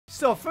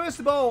So first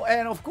of all,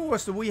 and of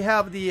course, we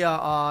have the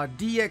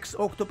DX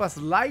Octopus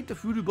Light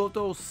Full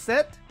Bottle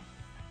Set.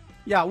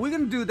 Yeah, we're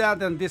gonna do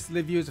that in this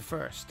reviews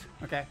first.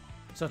 Okay,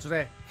 so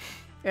today.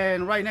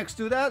 And right next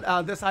to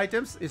that, this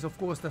items is of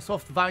course the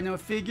soft vinyl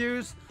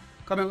figures.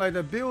 Kamen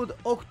Rider Build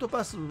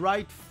Octopus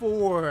Right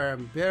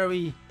Form.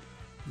 Very,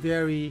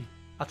 very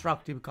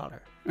attractive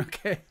color.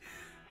 Okay,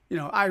 you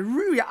know,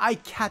 really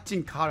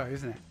eye-catching color,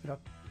 isn't it? You know,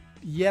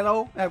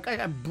 yellow,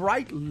 a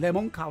bright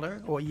lemon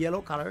color or yellow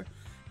color,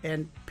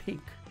 and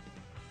pink.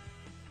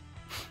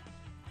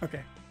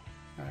 Okay,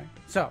 all right.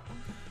 So,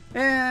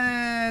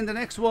 and the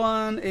next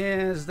one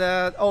is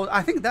that. Oh,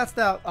 I think that's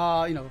the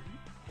you know,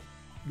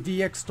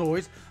 DX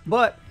toys.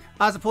 But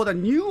as for the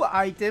new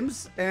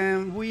items,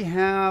 and we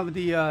have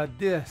the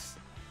this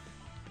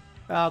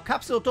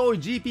capsule toy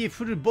GP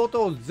Full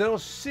Bottle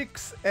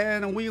 06,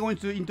 and we're going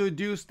to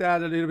introduce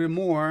that a little bit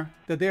more.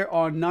 That there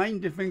are 9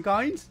 different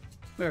kinds.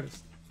 There it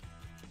is.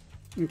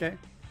 Okay,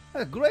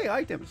 that's great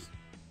items.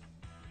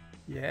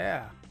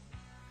 Yeah.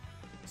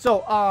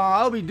 So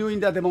I'll be doing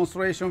the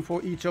demonstration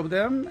for each of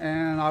them,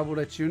 and I will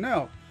let you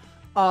know.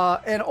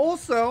 And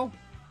also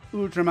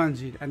Ultraman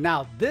G. And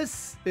now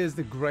this is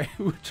the great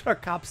Ultra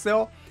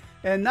Capsule,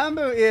 and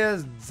number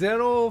is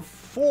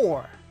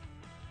 04.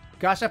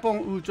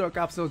 Gashapon Ultra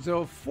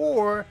Capsule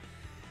 04.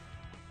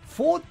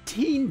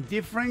 14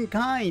 different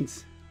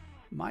kinds.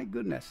 My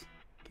goodness,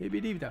 can you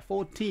believe that?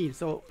 14.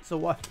 So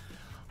what?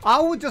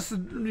 I will just,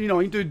 you know,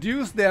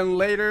 introduce them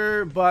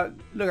later. But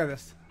look at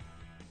this.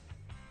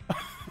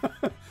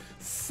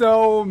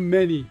 So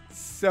many.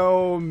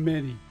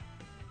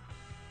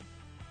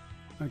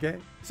 Okay.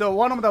 So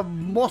one of the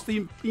most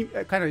kind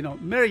of, you know,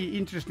 very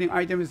interesting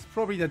items is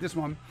probably this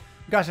one.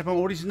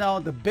 Gashapon Original,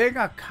 the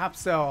Vega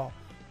Capsule.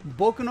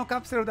 Boku no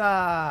Capsule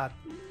da,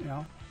 you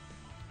know,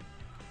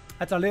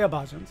 that's a rare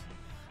version.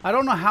 I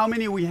don't know how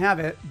many we have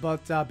it,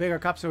 but Vega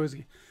Capsule is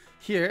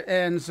here,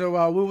 and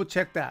so we will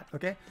check that.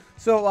 Okay,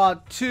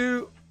 so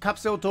 2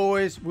 capsule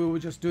toys, we will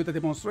just do the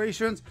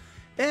demonstrations,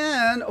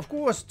 and of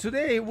course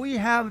today we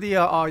have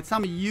the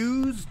some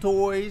used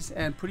toys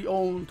and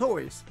pre-owned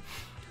toys.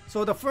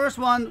 So the first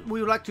one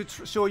we would like to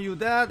show you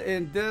that,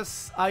 and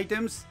this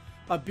items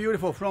are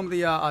beautiful from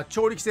the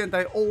Choriki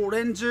Sentai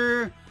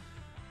Oranger.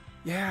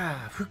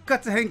 Yeah, 復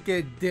活変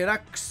形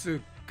Deluxe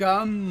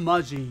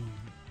Gammajin.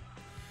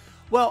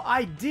 Well,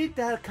 I did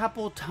that a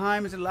couple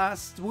times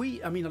last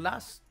week. I mean, the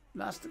last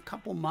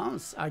couple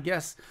months, I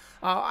guess.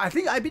 I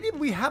believe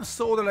we have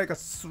sold like a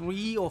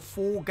 3 or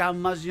 4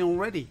 Gammajin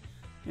already.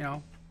 You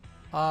know,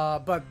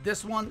 but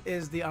this one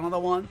is the another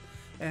one,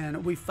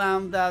 and we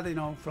found that, you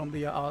know, from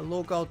the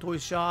local toy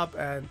shop,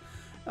 and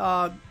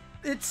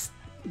it's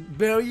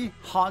very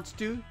hard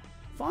to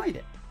find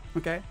it.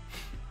 Okay.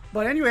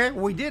 But anyway,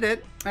 we did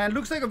it, and it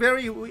looks like a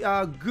very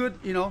good,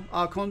 you know,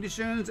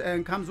 conditions,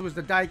 and comes with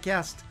the die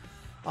cast,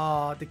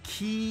 the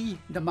key,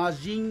 the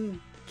Majin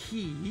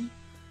key,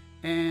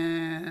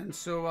 and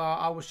so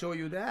I will show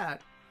you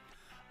that.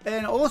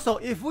 And also,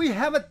 if we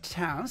have a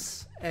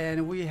chance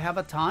and we have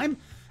a time,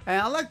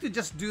 and I like to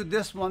just do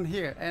this one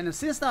here. And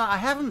since I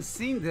haven't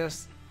seen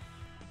this,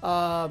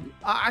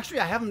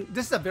 actually I haven't.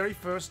 This is the very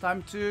first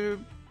time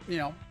to, you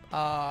know,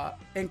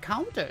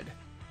 encountered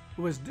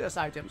with these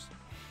items.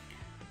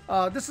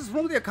 This is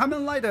from the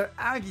Kamen Rider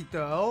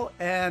Agito,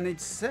 and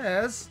it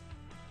says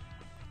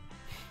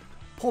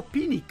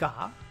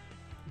Popinica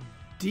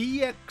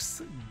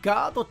DX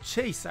Guard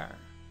Chaser.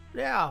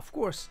 Yeah, of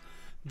course.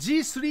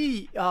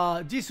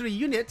 G3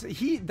 unit.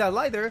 The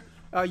rider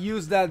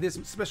used this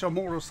special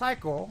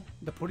motorcycle,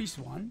 the police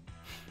one,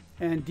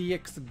 and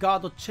DX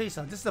Guard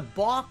Chaser. This is a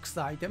box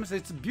item, so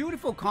it's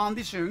beautiful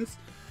conditions,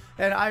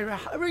 and I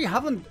really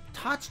haven't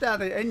touched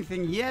that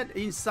anything yet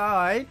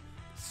inside.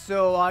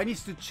 So I need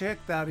to check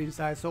that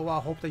inside, so I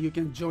hope that you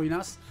can join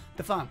us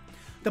the fun.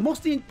 The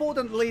most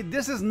importantly,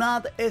 this is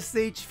not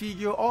SH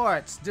Figure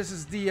Arts. This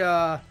is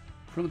the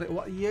from the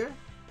what year?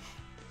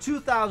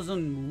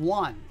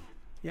 2001.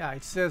 Yeah,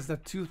 it says the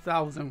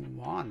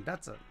 2001.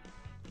 That's a,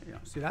 you know,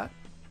 see that?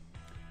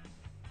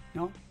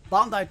 You know,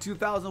 Bandai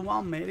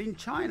 2001, made in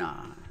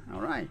China. All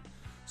right.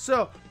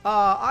 So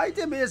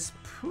item is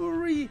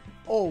pretty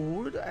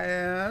old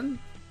and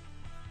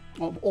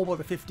over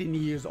the 15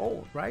 years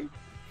old, right?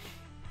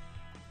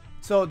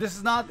 So this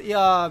is not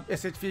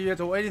SH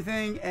Figures or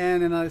anything,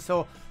 and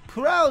so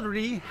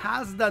proudly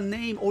has the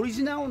name,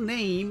 original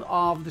name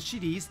of the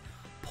series,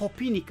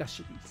 Popinica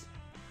series.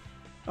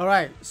 All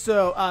right.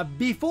 So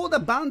before the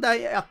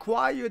Bandai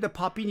acquired the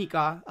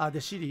Popinica, the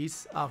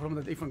series from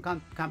the different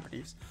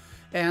companies,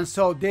 and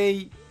so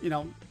they, you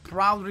know,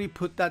 proudly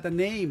put that the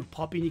name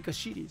Popinica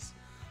series.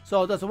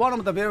 So that's one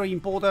of the very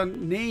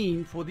important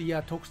name for the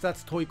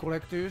Tokusatsu toy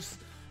collectors.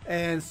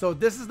 And so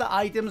this is the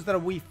items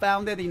that we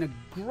found it in a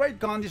great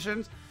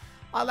conditions.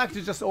 I like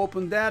to just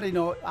open that, you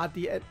know, at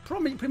the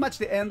pretty much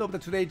the end of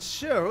today's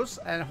shows,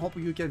 and hope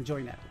you can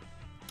join that.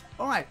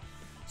 All right,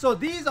 so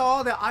these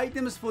are the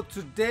items for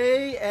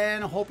today,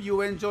 and hope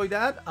you enjoy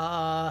that.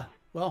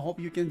 Well,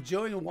 hope you can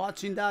join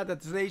watching that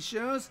at today's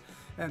shows.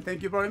 And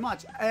thank you very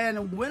much.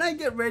 And when I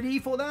get ready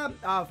for that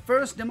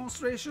first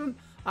demonstration,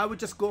 I would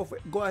just go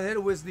ahead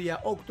with the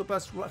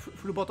octopus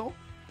full bottle,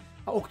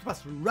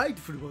 octopus right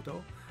full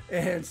bottle.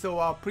 And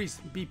so please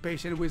be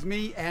patient with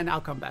me, and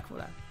I'll come back for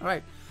that. All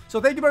right.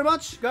 So thank you very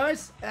much,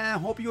 guys, and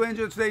hope you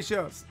enjoyed today's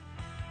shows.